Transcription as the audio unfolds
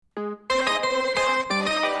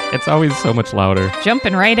It's always so much louder.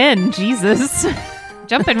 Jumping right in, Jesus.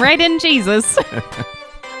 Jumping right in, Jesus.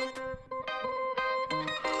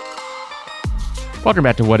 Welcome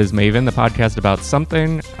back to What is Maven, the podcast about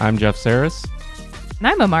something. I'm Jeff Saris. And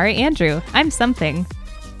I'm Amari Andrew. I'm something.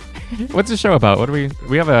 What's the show about? What do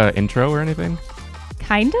we have an intro or anything?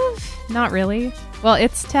 Kind of. Not really. Well,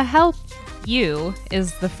 it's to help you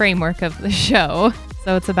is the framework of the show.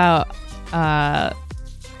 So it's about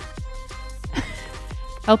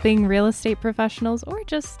helping real estate professionals or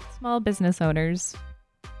just small business owners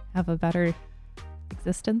have a better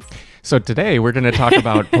existence. So today we're going to talk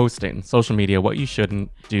about posting, social media, what you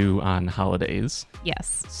shouldn't do on holidays.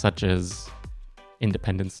 Yes. Such as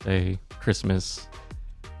Independence Day, Christmas,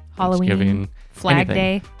 Halloween, Thanksgiving, Flag anything.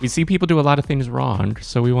 Day. We see people do a lot of things wrong,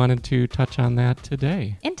 so we wanted to touch on that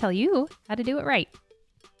today. And tell you how to do it right.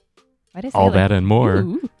 Why did I say All like, that and more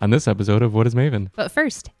ooh? on this episode of What is Maven. But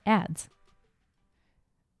first, ads.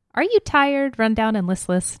 Are you tired, run down, and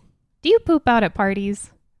listless? Do you poop out at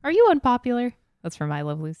parties? Are you unpopular? That's from I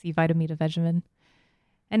Love Lucy, Vitamita Vegemin.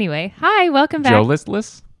 Anyway, hi, welcome back. Joe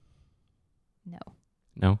Listless?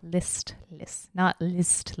 No. Listless, not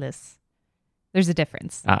listless. There's a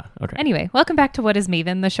difference. Ah, okay. Anyway, welcome back to What is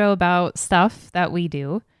Maven, the show about stuff that we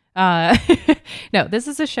do. No, this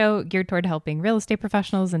is a show geared toward helping real estate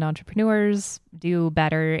professionals and entrepreneurs do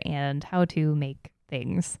better and how to make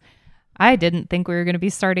things. I didn't think we were going to be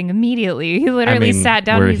starting immediately. He literally sat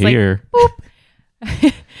down and he's here. like,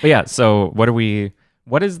 boop. But yeah, so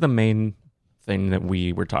what is the main thing that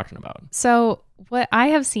we were talking about? So what I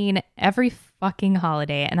have seen every fucking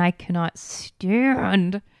holiday, and I cannot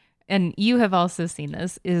stand, and you have also seen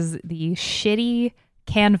this, is the shitty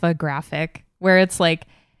Canva graphic where it's like,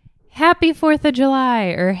 Happy 4th of July,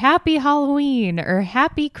 or Happy Halloween, or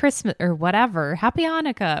Happy Christmas, or whatever, Happy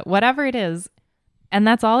Hanukkah, whatever it is. And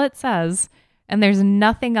that's all it says. And there's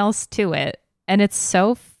nothing else to it. And it's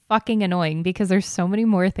so fucking annoying because there's so many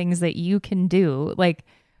more things that you can do. Like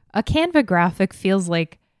a Canva graphic feels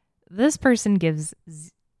like this person gives...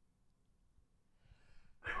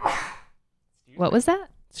 What was that?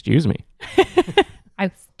 Excuse me. I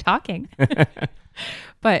was talking.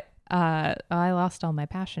 But I lost all my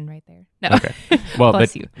passion right there. No. Okay. Well,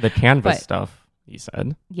 Bless you. the Canva But- stuff, you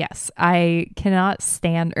said. Yes, I cannot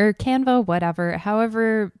stand, or Canva, whatever,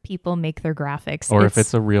 however people make their graphics. Or if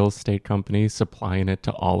it's a real estate company supplying it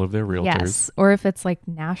to all of their realtors. Yes, or if it's like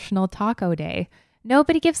National Taco Day.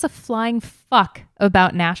 Nobody gives a flying fuck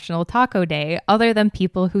about National Taco Day other than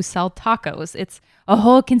people who sell tacos. It's a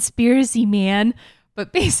whole conspiracy, man.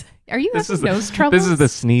 But are you having nose trouble? This is the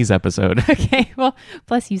sneeze episode. Okay, well,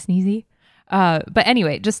 bless you, Sneezy. But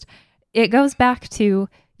anyway, just it goes back to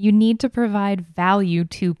you need to provide value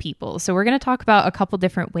to people. So we're going to talk about a couple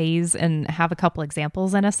different ways and have a couple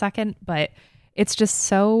examples in a second, but it's just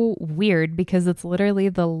so weird because it's literally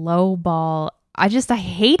the low ball. I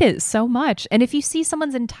hate it so much. And if you see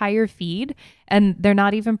someone's entire feed and they're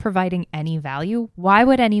not even providing any value, why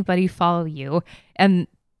would anybody follow you? And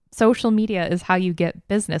social media is how you get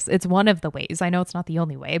business. It's one of the ways. I know it's not the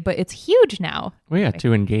only way, but it's huge now. Well, yeah,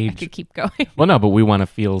 to I engage. could keep going. Well, no, but we want to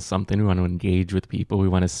feel something. We want to engage with people. We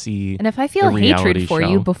want to see. And if I feel the reality hatred for show.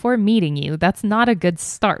 you before meeting you, that's not a good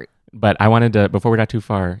start. But I wanted to, before we got too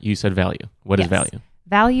far, you said value. What is Yes. value?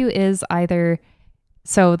 Value is either,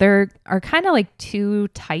 so there are kind of like two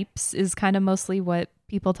types is kind of mostly what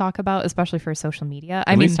people talk about, especially for social media.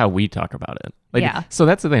 At least how we talk about it. Like, Yeah. So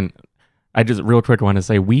that's the thing. I just real quick want to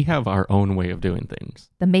say we have our own way of doing things.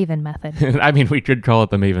 The Maven method. I mean, we could call it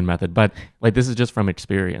the Maven method, but like this is just from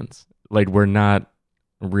experience. Like we're not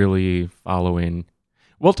really following.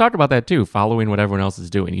 We'll talk about that too, following what everyone else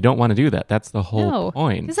is doing. You don't want to do that. That's the whole No,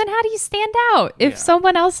 point. because then how do you stand out? If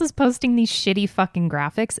someone else is posting these shitty fucking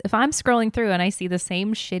graphics, if I'm scrolling through and I see the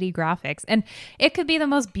same shitty graphics, and it could be the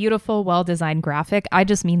most beautiful, well-designed graphic, I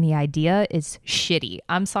just mean the idea is shitty.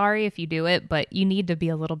 I'm sorry if you do it, but you need to be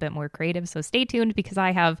a little bit more creative. So stay tuned because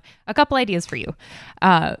I have a couple ideas for you.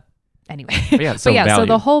 Anyway, So so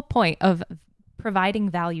the whole point of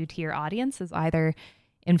providing value to your audience is either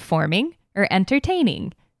informing or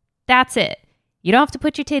entertaining. That's it. You don't have to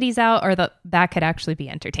put your titties out, or that could actually be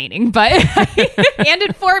entertaining, but and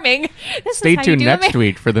informing. Stay tuned next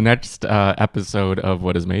week for the next episode of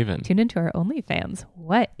What is Maven. Tune into our OnlyFans.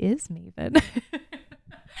 What is Maven?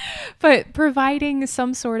 But providing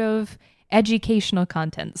some sort of educational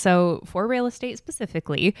content. So for real estate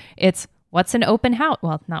specifically, it's what's an open house?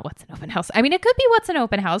 Well, not what's an open house. I mean, it could be what's an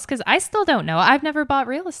open house because I still don't know. I've never bought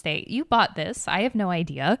real estate. You bought this. I have no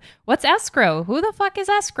idea. What's escrow? Who the fuck is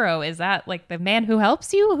escrow? Is that like the man who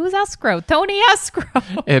helps you? Who's escrow? Tony Escrow.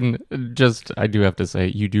 And just, I do have to say,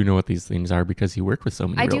 you do know what these things are because you work with so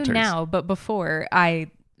many I realtors. do now, but before I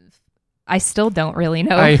still don't really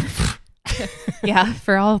know. Yeah,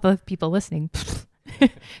 for all the people listening,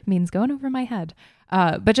 means going over my head.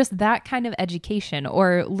 But just that kind of education,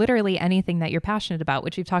 or literally anything that you're passionate about,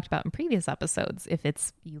 which we've talked about in previous episodes. If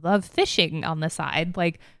it's you love fishing on the side,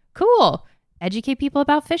 like, cool, educate people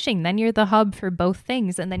about fishing. Then you're the hub for both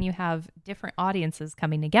things. And then you have different audiences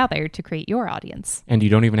coming together to create your audience. And you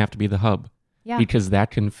don't even have to be the hub. Yeah. Because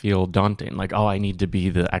that can feel daunting. Like, oh, I need to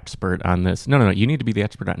be the expert on this. No. You need to be the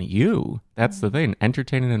expert on you. That's the thing.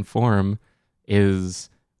 Entertain and inform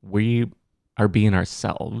is we are being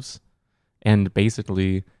ourselves and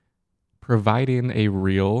basically providing a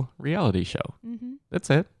real reality show. Mm-hmm.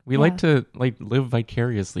 That's it. We like to live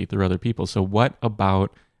vicariously through other people. So what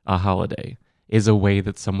about a holiday is a way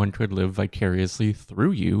that someone could live vicariously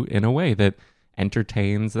through you in a way that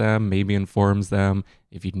entertains them, maybe informs them?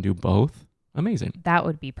 If you can do both, amazing. That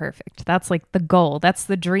would be perfect. That's like the goal. That's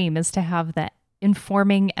the dream, is to have that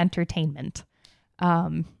informing entertainment.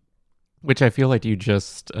 Which I feel like you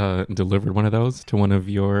just delivered one of those to one of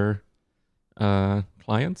your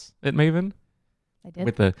clients at Maven. I did.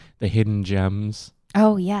 With the hidden gems.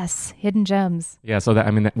 Oh, yes. Hidden gems. Yeah, so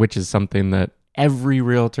which is something that every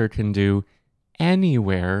realtor can do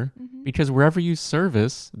anywhere, because wherever you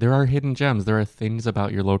service, there are hidden gems. There are things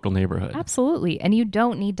about your local neighborhood. Absolutely. And you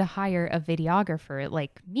don't need to hire a videographer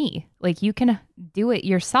like me. Like, you can do it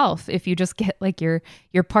yourself. If you just get like your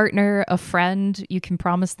partner, a friend, you can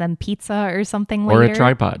promise them pizza or something later. Or a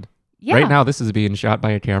tripod. Yeah. Right now, this is being shot by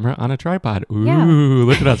a camera on a tripod. Ooh, Yeah.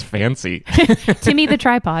 Look at us fancy. Timmy the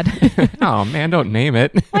tripod. Oh, man, don't name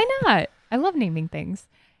it. Why not? I love naming things.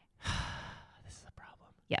 This is a problem.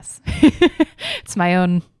 Yes. It's my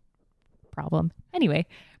own problem. Anyway,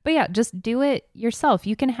 but yeah, just do it yourself.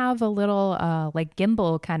 You can have a little like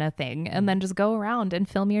gimbal kind of thing and then just go around and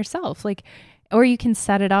film yourself. Like, or you can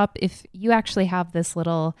set it up if you actually have this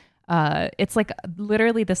little, it's like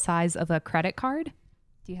literally the size of a credit card.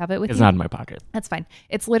 Do you have it with you? It's not in my pocket. That's fine.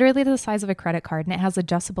 It's literally the size of a credit card, and it has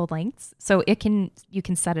adjustable lengths. So you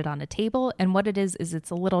can set it on a table. And what it is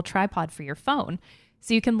it's a little tripod for your phone.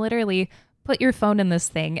 So you can literally put your phone in this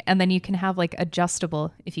thing, and then you can have like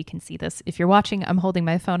adjustable, if you can see this. If you're watching, I'm holding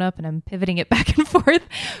my phone up and I'm pivoting it back and forth,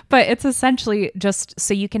 but it's essentially just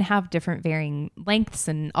so you can have different varying lengths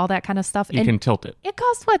and all that kind of stuff. You can tilt it. It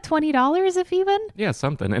costs what, $20 if even? Yeah,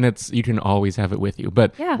 something. And you can always have it with you.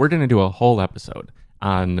 But Yeah. we're going to do a whole episode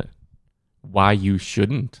on why you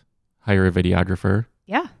shouldn't hire a videographer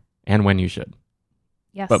Yeah. and when you should.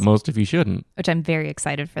 Yes. But most of you shouldn't. Which I'm very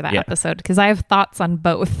excited for that Yeah. episode because I have thoughts on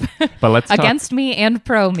both. But let's talk. Against me and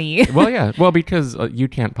pro me. Well, yeah. Well, because you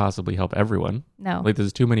can't possibly help everyone. No. Like,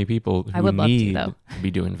 there's too many people who I would love to, need though. to be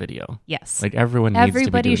doing video. Yes. Like, everyone needs Everybody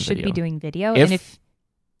to be doing should video. be doing video. If-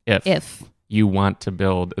 And if you want to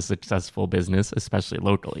build a successful business, especially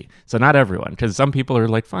locally. So not everyone, because some people are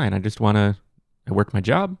like, fine, I work my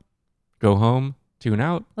job, go home, tune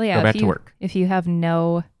out, well, yeah, go back to work. If you have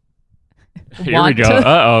no Here we want go. to-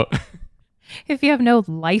 Uh-oh. if you have no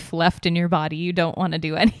life left in your body, you don't want to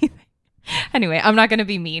do anything. Anyway, I'm not going to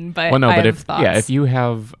be mean, but Well, no, I but have thoughts. if you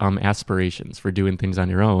have aspirations for doing things on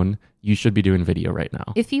your own, you should be doing video right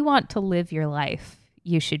now. If you want to live your life,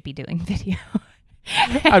 you should be doing video.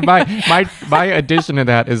 And my addition to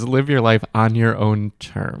that is live your life on your own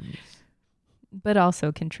terms. But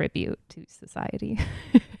also contribute to society.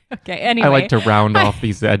 Okay, anyway. I like to round off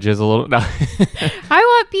these edges a little. No. I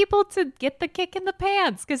want people to get the kick in the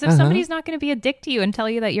pants, because if somebody's not going to be a dick to you and tell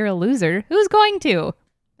you that you're a loser, who's going to?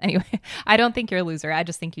 Anyway, I don't think you're a loser. I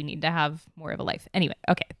just think you need to have more of a life. Anyway,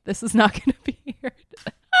 okay, this is not going to be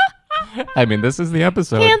heard. I mean, this is the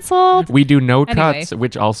episode. Canceled. We do no Anyway. cuts,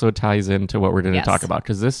 which also ties into what we're going to Yes. talk about,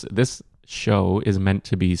 because this show is meant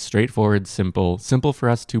to be straightforward, simple for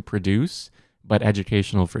us to produce, but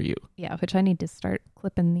educational for you. Yeah, which I need to start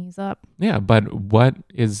clipping these up. Yeah, but what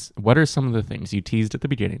are some of the things you teased at the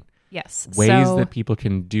beginning? Yes. Ways so, that people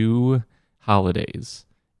can do holidays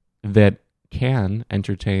that can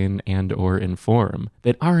entertain and or inform,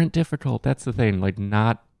 that aren't difficult. That's the thing, like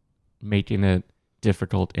not making it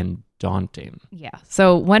difficult and daunting. yeah.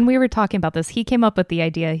 So when we were talking about this, he came up with the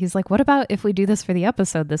idea. He's like, what about if we do this for the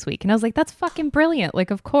episode this week? And I was like, that's fucking brilliant.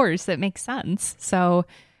 Like, of course, it makes sense. So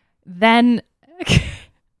then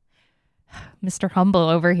Mr. Humble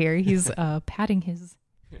over here, he's patting his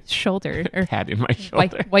shoulder or Pat in my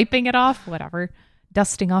shoulder. wiping it off, whatever.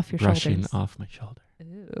 dusting off your brushing shoulders. off my shoulder.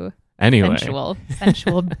 Ooh. Anyway. Sensual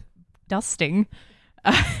dusting.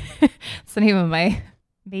 It's the name of my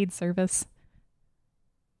maid service.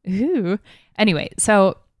 Ooh. Anyway,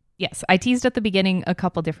 so yes, I teased at the beginning a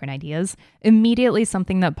couple different ideas. Immediately,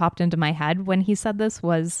 something that popped into my head when he said this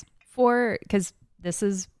was because this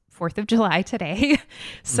is 4th of July today.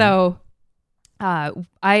 So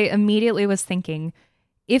I immediately was thinking,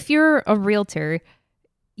 if you're a realtor,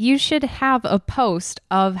 you should have a post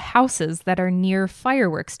of houses that are near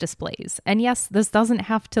fireworks displays. And yes, this doesn't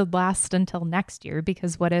have to last until next year,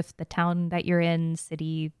 because what if the town that you're in,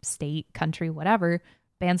 city, state, country, whatever,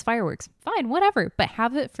 bans fireworks? Fine, whatever. But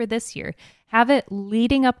have it for this year. Have it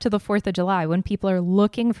leading up to the 4th of July when people are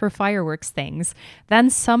looking for fireworks things. Then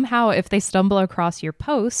somehow, if they stumble across your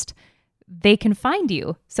post, they can find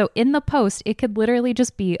you. So in the post, it could literally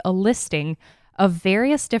just be a listing of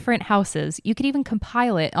various different houses. You could even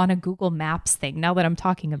compile it on a Google Maps thing, now that I'm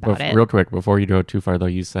talking about it. Real quick, before you go too far, though,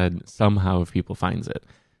 you said somehow if people finds your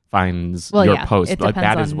post. It like, depends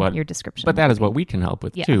that on is what your description. But that is what we can help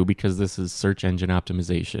with, Yeah. too, because this is search engine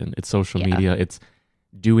optimization. It's social Yeah. media. It's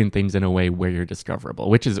doing things in a way where you're discoverable,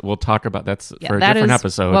 which is, we'll talk about, that's for a that different is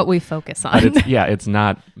episode. what we focus on. But it's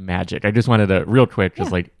not magic. I just wanted to, real quick,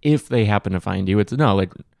 just like, if they happen to find you,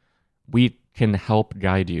 we can help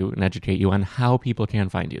guide you and educate you on how people can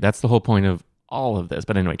find you. That's the whole point of all of this.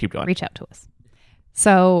 But anyway, keep going. Reach out to us.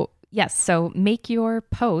 So, yes. So make your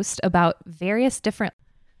post about various different...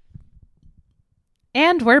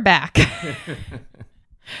 And we're back.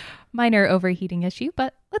 Minor overheating issue,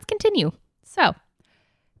 but let's continue. So,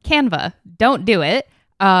 Canva, don't do it.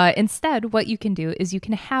 Instead, what you can do is you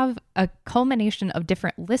can have a culmination of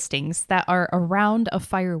different listings that are around a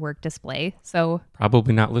firework display. So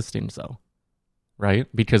probably not listings, though, right?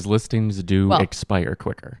 Because listings do expire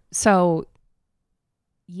quicker. So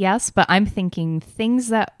yes, but I'm thinking things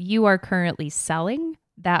that you are currently selling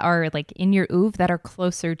that are like in your Oeuvre that are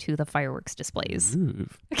closer to the fireworks displays.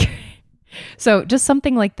 So just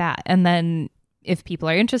something like that. And then if people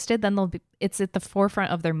are interested, then it's at the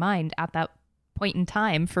forefront of their mind at that point in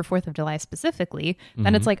time for 4th of July specifically.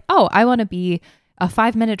 Then it's like, oh, I want to be a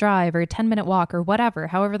 5-minute drive or a 10-minute walk or whatever,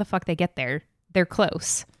 however the fuck they get there. They're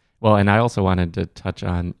close. Well, and I also wanted to touch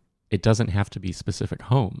on, it doesn't have to be specific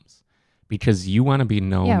homes, because you want to be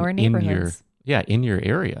known in your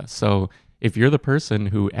area. So if you're the person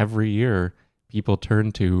who every year people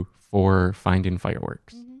turn to for finding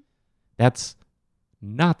fireworks, that's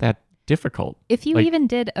not that difficult. If you even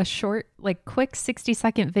did a short, quick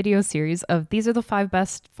 60-second video series of these are the 5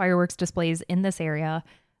 best fireworks displays in this area,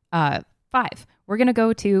 5. We're going to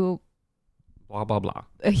go to blah, blah, blah.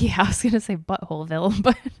 Yeah, I was going to say Buttholeville,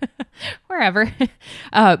 but wherever.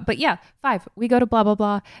 But yeah, 5. We go to blah, blah,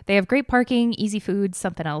 blah. They have great parking, easy food,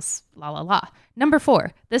 something else, la, la, la. Number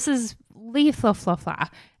 4, this is Lee, fla, fla, fla.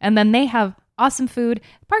 And then they have awesome food.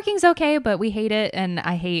 Parking's okay, but we hate it, and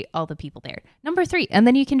I hate all the people there. Number 3, and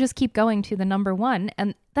then you can just keep going to the number 1,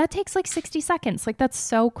 and that takes 60 seconds. That's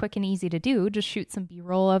so quick and easy to do. Just shoot some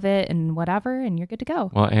B-roll of it and whatever, and you're good to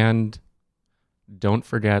go. Well, and don't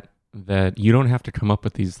forget that you don't have to come up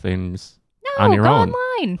with these things on your own.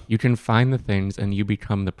 Online. You can find the things, and you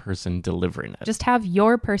become the person delivering it. Just have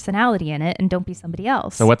your personality in it, and don't be somebody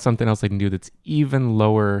else. So what's something else I can do that's even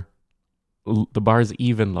lower? The bar is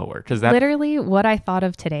even lower, because that literally what I thought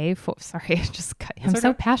of today. I'm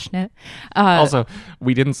so passionate. Also,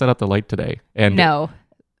 we didn't set up the light today, and no,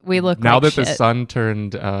 we look now like that shit. the sun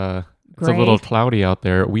turned. It's a little cloudy out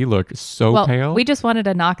there. We look so pale. We just wanted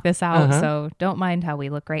to knock this out, so don't mind how we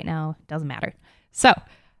look right now. Doesn't matter. So,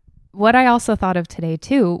 what I also thought of today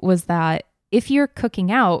too was that if you're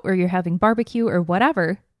cooking out or you're having barbecue or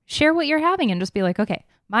whatever, share what you're having and just be like, okay,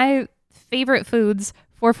 my favorite foods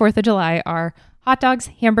for 4th of July are hot dogs,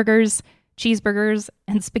 hamburgers, cheeseburgers,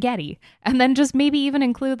 and spaghetti. And then just maybe even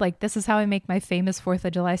include this is how I make my famous 4th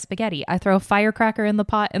of July spaghetti. I throw a firecracker in the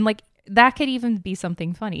pot, and that could even be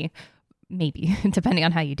something funny. Maybe, depending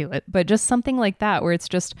on how you do it. But just something like that where it's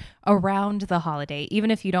just around the holiday.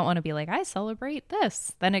 Even if you don't want to be I celebrate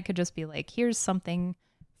this, then it could just be here's something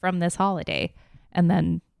from this holiday. And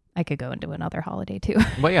then I could go into another holiday too.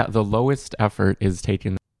 Well, yeah, the lowest effort is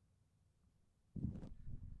taking.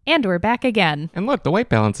 And we're back again. And look, the white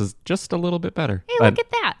balance is just a little bit better. Hey, look at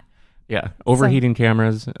that. Yeah, overheating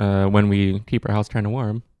cameras when we keep our house kind of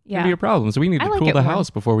warm can be a problem. So we need to cool the house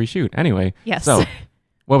before we shoot. Anyway, yes. So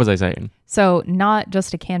what was I saying? So not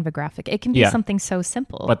just a Canva graphic. It can be something so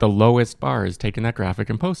simple. But the lowest bar is taking that graphic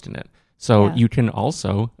and posting it. So you can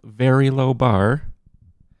also, very low bar,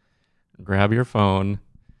 grab your phone,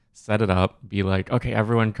 set it up, be like, okay,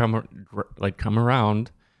 everyone come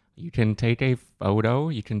around. You can take a photo,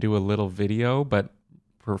 you can do a little video, but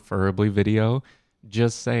preferably video,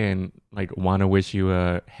 just saying, like, want to wish you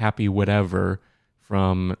a happy whatever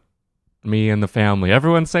from me and the family.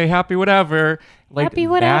 Everyone say happy whatever. Like, Happy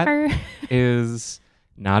whatever. That is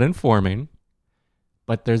not informing,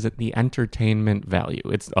 but there's the entertainment value.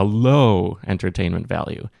 It's a low entertainment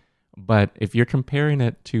value. But if you're comparing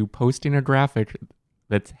it to posting a graphic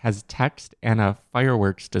that has text and a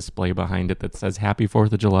fireworks display behind it that says Happy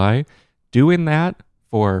 4th of July, doing that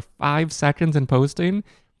for 5 seconds and posting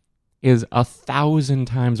is 1,000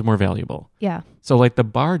 times more valuable. Yeah. So, like, the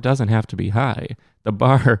bar doesn't have to be high. The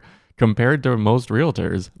bar, compared to most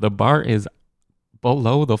realtors, the bar is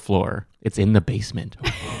below the floor. It's in the basement.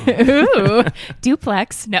 Ooh,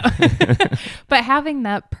 duplex. No. But having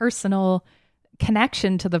that personal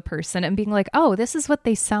connection to the person and being like, oh, this is what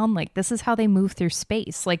they sound like. This is how they move through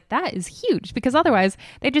space. Like, that is huge, because otherwise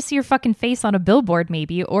they just see your fucking face on a billboard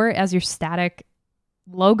maybe, or as your static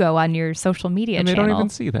logo on your social media and they channel. don't even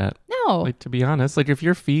see that. No. Like, to be honest, like, if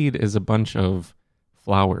your feed is a bunch of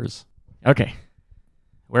flowers. Okay.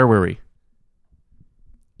 Where were we?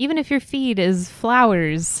 Even if your feed is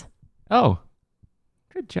flowers. Oh,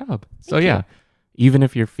 good job. So, Thank you. yeah, even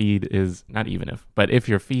if your feed is, not even if, but if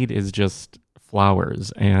your feed is just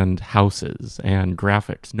flowers and houses and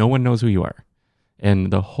graphics, no one knows who you are.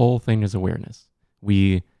 And the whole thing is awareness.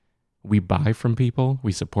 We buy from people,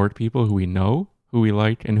 we support people who we know, who we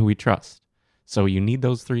like, and who we trust. So you need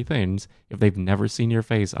those three things if they've never seen your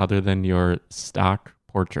face other than your stock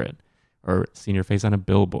portrait, or seen your face on a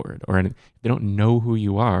billboard, or if they don't know who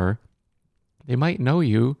you are. They might know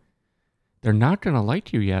you. They're not going to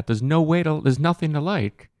like you yet. There's nothing to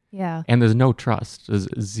like. Yeah. And there's no trust. There's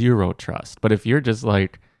zero trust. But if you're just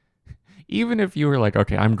like, even if you were like,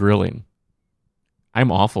 okay, I'm grilling,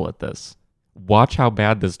 I'm awful at this. Watch how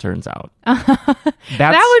bad this turns out. That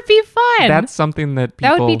would be fun. That's something that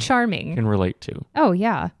people that would be charming. can relate to. Oh,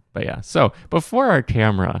 yeah. But yeah, so before our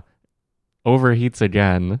camera overheats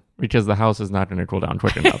again, because the house is not going to cool down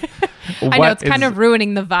quick enough. I know, it's kind of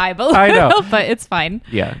ruining the vibe a little, I know. but it's fine.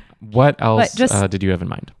 Yeah. What else just- did you have in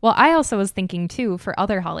mind? Well, I also was thinking too for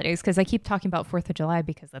other holidays, because I keep talking about 4th of July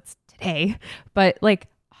because that's today, but like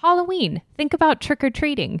Halloween, think about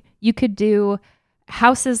trick-or-treating. You could do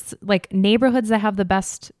houses, like neighborhoods that have the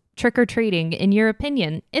best trick-or-treating, in your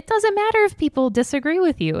opinion. It doesn't matter if people disagree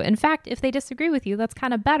with you. In fact, if they disagree with you, that's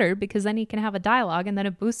kind of better, because then you can have a dialogue and then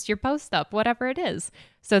it boosts your post up, whatever it is.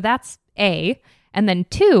 So that's A. And then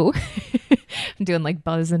 2, I'm doing like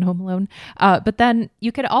Buzz in Home Alone. But then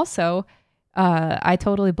you could also, I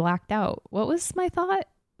totally blacked out. What was my thought?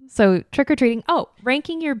 So trick-or-treating. Oh,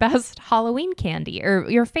 ranking your best Halloween candy, or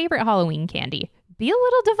your favorite Halloween candy. Be a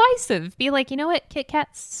little divisive. Be like, you know what? Kit Kat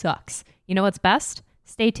sucks. You know what's best?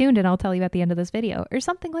 Stay tuned and I'll tell you at the end of this video, or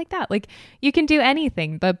something like that. Like, you can do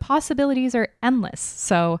anything. The possibilities are endless.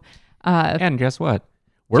 So, And guess what?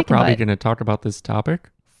 We're Chicken probably butt. going to talk about this topic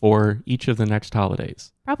for each of the next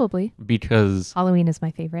holidays, probably because, Halloween is my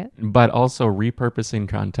favorite. but also repurposing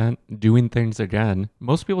content, doing things again.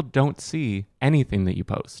 Most people don't see anything that you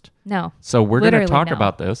post. No. So we're going to Literally talk no.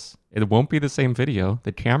 about this. It won't be the same video.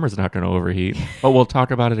 The camera's not going to overheat, but we'll talk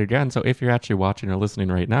about it again. So if you're actually watching or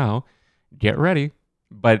listening right now, get ready.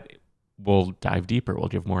 But we'll dive deeper. We'll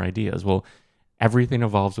give more ideas. Everything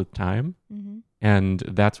evolves with time. Mm-hmm. And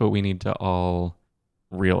that's what we need to all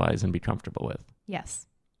realize and be comfortable with. Yes.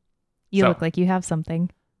 You So- look like you have something.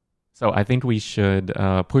 So I think we should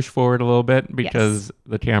push forward a little bit, because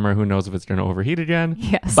the camera, who knows if it's going to overheat again.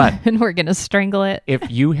 Yes. But- and we're going to strangle it.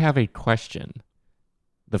 If you have a question,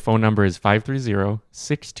 the phone number is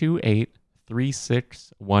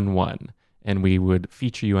 530-628-3611. And we would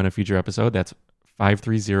feature you on a future episode. That's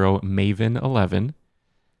 530-MAVEN11.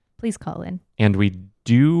 Please call in. And we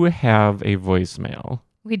do have a voicemail.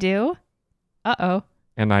 We do? Uh-oh.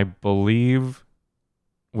 And I believe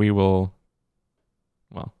we will,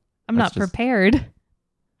 well, I'm Let's not just- prepared.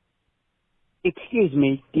 Excuse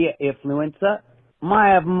me, dear influencer. May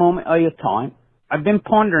I have a moment of your time? I've been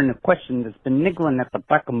pondering a question that's been niggling at the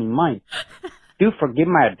back of my mind. Do forgive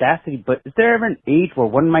my audacity, but is there ever an age where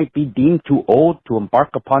one might be deemed too old to embark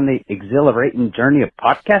upon the exhilarating journey of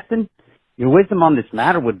podcasting? Your wisdom on this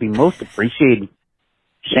matter would be most appreciated.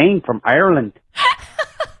 Shane from Ireland.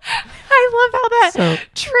 I love how that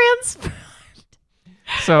transformed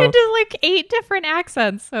so into like 8 different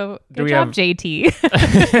accents. So good we job, have- JT.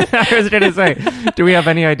 I was going to say, do we have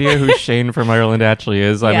any idea who Shane from Ireland actually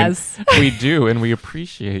is? I Yes. mean, we do, and we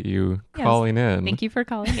appreciate you Yes. calling in. Thank you for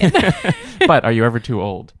calling in. But are you ever too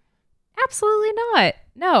old? Absolutely not.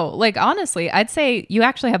 No, like honestly, I'd say you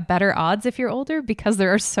actually have better odds if you're older, because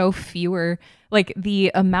there are so fewer Like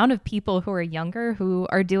the amount of people who are younger who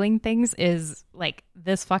are doing things is like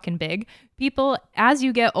this fucking big. People, as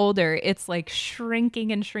you get older, it's like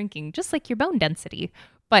shrinking and shrinking, just like your bone density.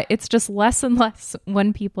 But it's just less and less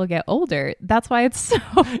when people get older. That's why it's so.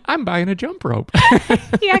 I'm buying a jump rope.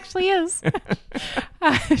 He actually is.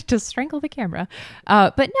 To strangle the camera.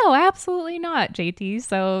 But no, absolutely not, JT.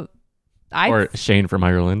 So Or Shane from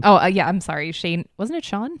Ireland. Oh, yeah, I'm sorry. Shane. Wasn't it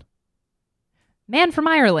Sean? Man from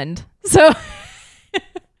Ireland. So.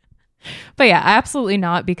 But yeah, absolutely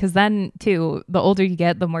not. Because then, too, the older you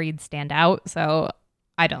get, the more you'd stand out. So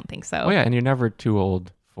I don't think so. Oh, yeah. And you're never too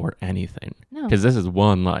old for anything. No. Because this is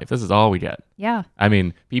one life. This is all we get. Yeah. I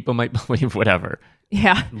mean, people might believe whatever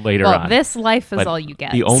Yeah. later Well, on. this life is But all you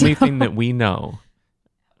get. The only so- thing that we know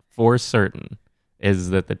for certain is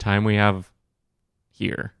that the time we have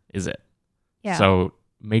here is it. Yeah. So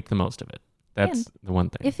make the most of it. That's And the one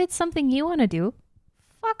thing. if it's something you want to do,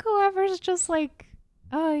 fuck whoever's just like,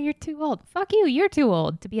 oh, you're too old. Fuck you. You're too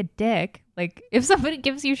old to be a dick. Like, if somebody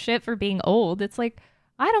gives you shit for being old, it's like,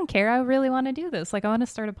 I don't care. I really want to do this. Like, I want to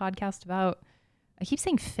start a podcast about, I keep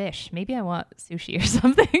saying fish. Maybe I want sushi or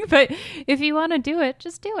something. But if you want to do it,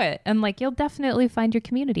 just do it. And like, you'll definitely find your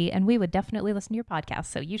community. And we would definitely listen to your podcast.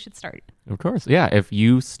 So you should start. Of course. Yeah. If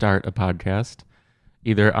you start a podcast,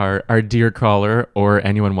 either our dear caller or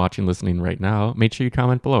anyone watching, listening right now, make sure you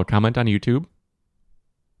comment below. Comment on YouTube.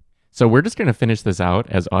 So we're just going to finish this out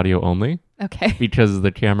as audio only Okay. because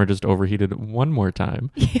the camera just overheated one more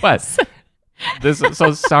time. Yes. But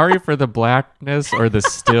so sorry for the blackness or the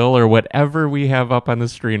still or whatever we have up on the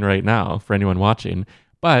screen right now for anyone watching.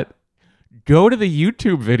 But go to the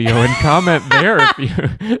YouTube video and comment there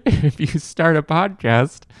if you start a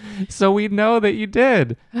podcast so we know that you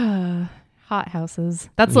did. Hot houses.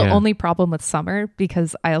 That's the Yeah. only problem with summer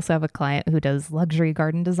because I also have a client who does luxury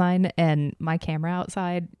garden design and my camera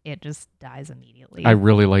outside, it just dies immediately. I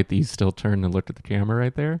really like that you still turned and looked at the camera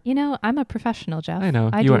right there. You know, I'm a professional, Jeff. I know.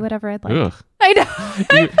 I You do are- whatever I'd like. Ugh. I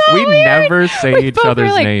know. You- we never say We each both were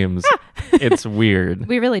other's like, names. It's weird.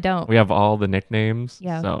 We really don't. We have all the nicknames.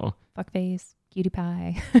 Yeah. So Fuckface, cutie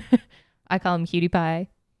pie. I call him cutie pie.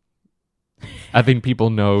 I think people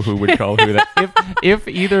know who would call who that. If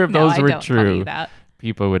either of No, those I were don't call you true, that.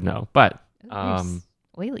 people would know. But Ooh, you're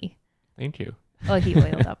oily. thank you. Oh, he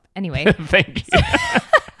oiled up. Anyway. Thank you.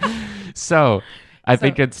 So I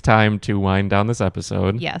think it's time to wind down this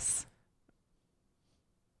episode. Yes.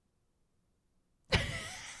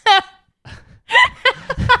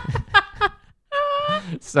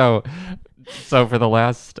 So for the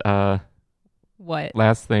last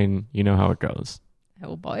What? thing, you know how it goes.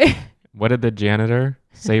 Oh boy. What did the janitor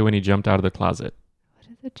say when he jumped out of the closet? What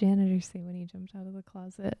did the janitor say when he jumped out of the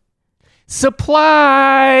closet?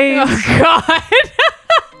 Supplies! Oh God.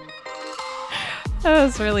 That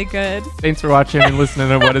was really good. Thanks for watching and listening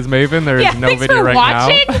to What is Maven. There is Yeah, no thanks video for right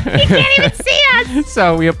watching. now. You can't even see us.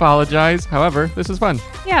 So we apologize. However, this is fun.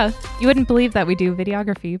 Yeah, you wouldn't believe that we do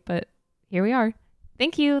videography, but here we are.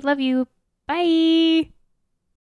 Thank you. Love you. Bye.